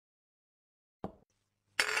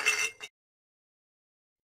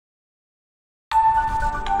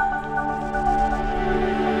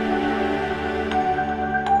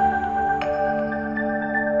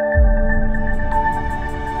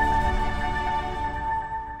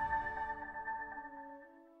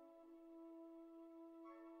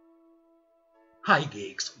Hi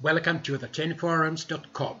geeks, welcome to the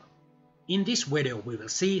 10forums.com. In this video we will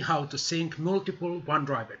see how to sync multiple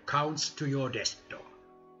OneDrive accounts to your desktop.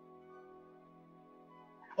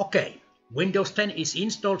 Okay, Windows 10 is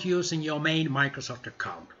installed using your main Microsoft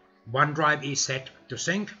account. OneDrive is set to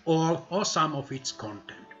sync all or some of its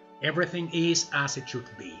content. Everything is as it should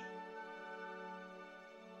be.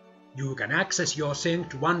 You can access your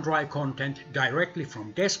synced OneDrive content directly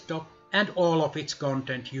from desktop and all of its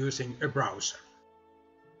content using a browser.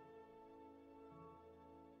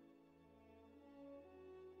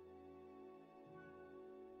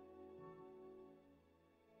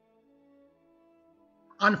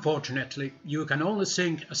 Unfortunately, you can only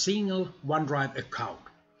sync a single OneDrive account.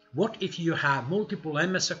 What if you have multiple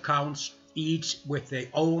MS accounts, each with their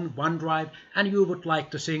own OneDrive, and you would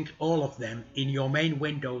like to sync all of them in your main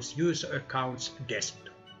Windows user account's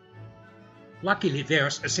desktop? Luckily,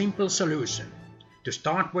 there's a simple solution. To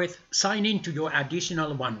start with, sign into your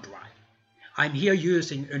additional OneDrive. I'm here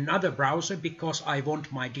using another browser because I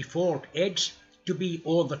want my default Edge to be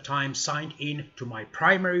all the time signed in to my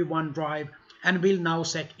primary OneDrive, and will now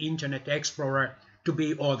set Internet Explorer to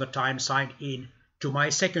be all the time signed in to my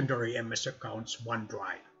secondary MS account's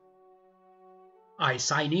OneDrive. I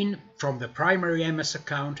sign in from the primary MS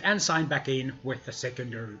account and sign back in with the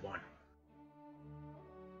secondary one.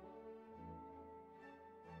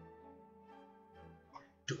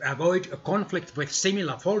 To avoid a conflict with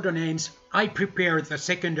similar folder names, I prepare the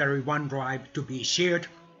secondary OneDrive to be shared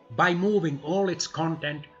by moving all its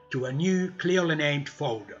content to a new clearly named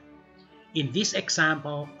folder. In this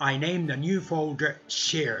example, I name the new folder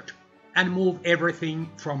Shared and move everything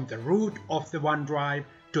from the root of the OneDrive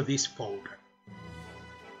to this folder.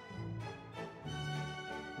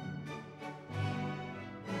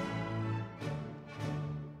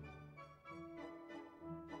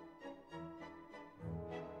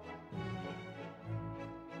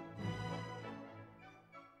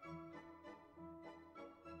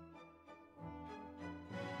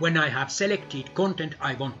 When I have selected content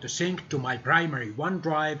I want to sync to my primary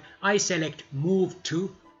OneDrive, I select Move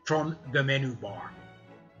To from the menu bar.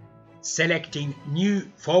 Selecting New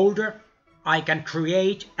Folder, I can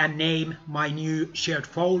create and name my new shared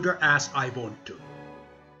folder as I want to.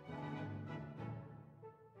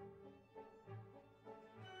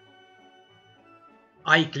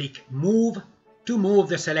 I click Move to move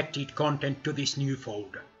the selected content to this new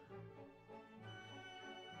folder.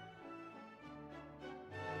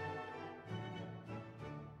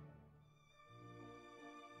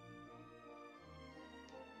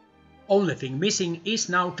 Only thing missing is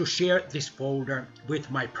now to share this folder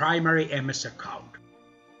with my primary MS account.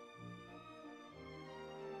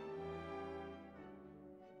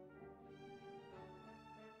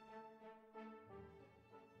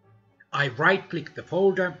 I right-click the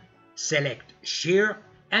folder, select Share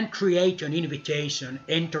and create an invitation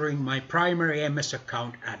entering my primary MS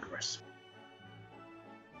account address.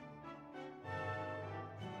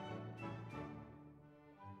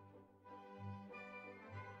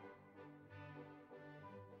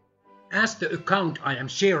 As the account I am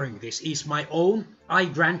sharing this is my own, I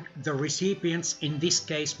grant the recipients, in this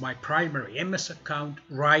case my primary MS account,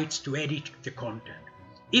 rights to edit the content.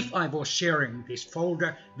 If I was sharing this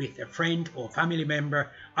folder with a friend or family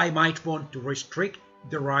member, I might want to restrict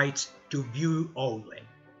the rights to view only.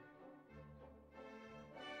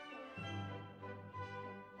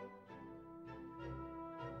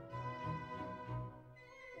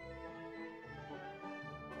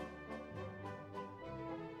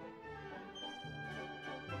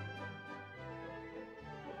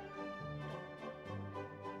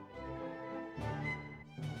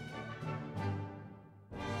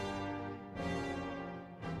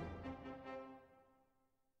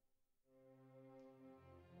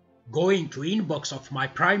 Going to inbox of my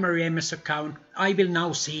primary MS account, I will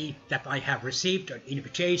now see that I have received an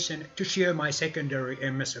invitation to share my secondary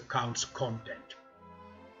MS account's content.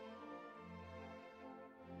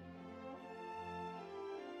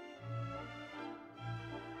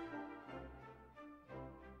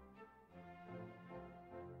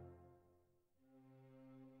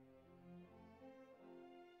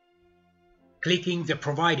 Clicking the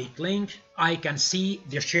provided link, I can see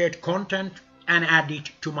the shared content and add it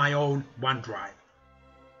to my own OneDrive.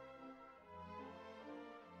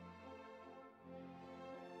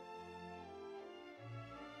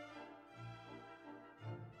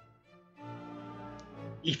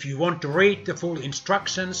 If you want to read the full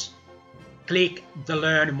instructions, click the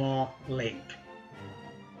Learn More link.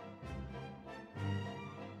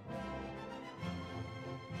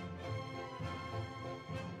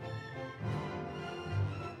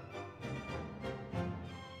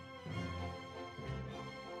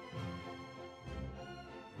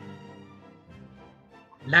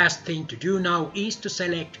 Last thing to do now is to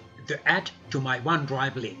select the Add to my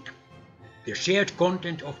OneDrive link. The shared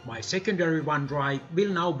content of my secondary OneDrive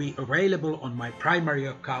will now be available on my primary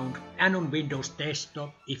account and on Windows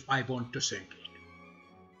Desktop if I want to sync it.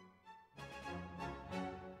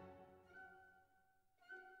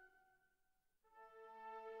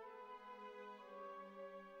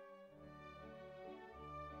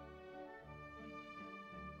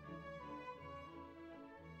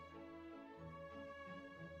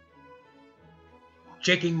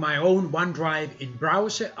 Checking my own OneDrive in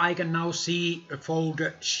browser, I can now see a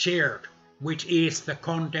folder Shared, which is the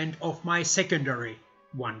content of my secondary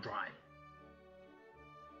OneDrive.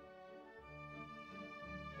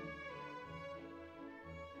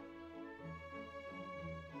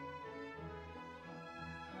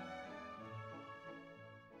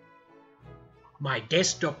 My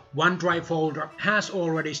desktop OneDrive folder has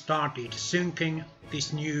already started syncing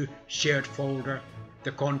this new shared folder,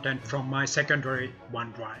 the content from my secondary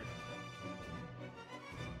OneDrive.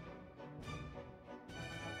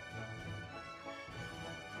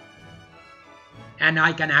 And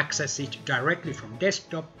I can access it directly from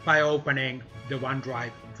desktop by opening the OneDrive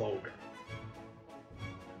folder.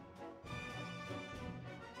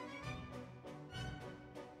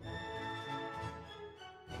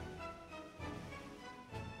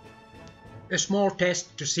 A small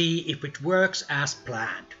test to see if it works as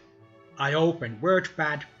planned. I open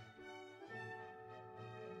WordPad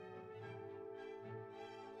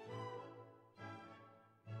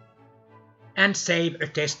and save a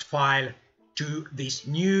test file to this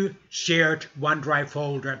new shared OneDrive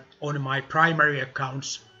folder on my primary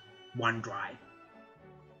account's OneDrive.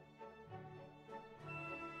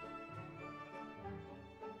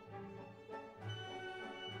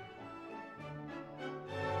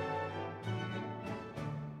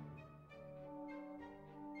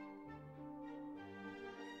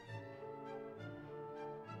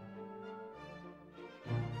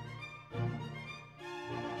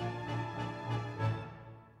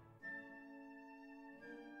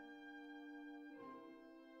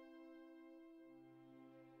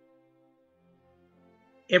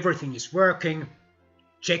 Everything is working.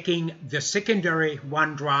 Checking the secondary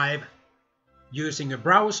OneDrive using a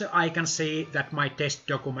browser, I can see that my test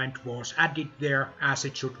document was added there as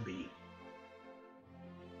it should be.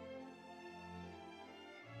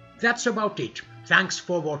 That's about it. Thanks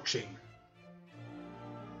for watching.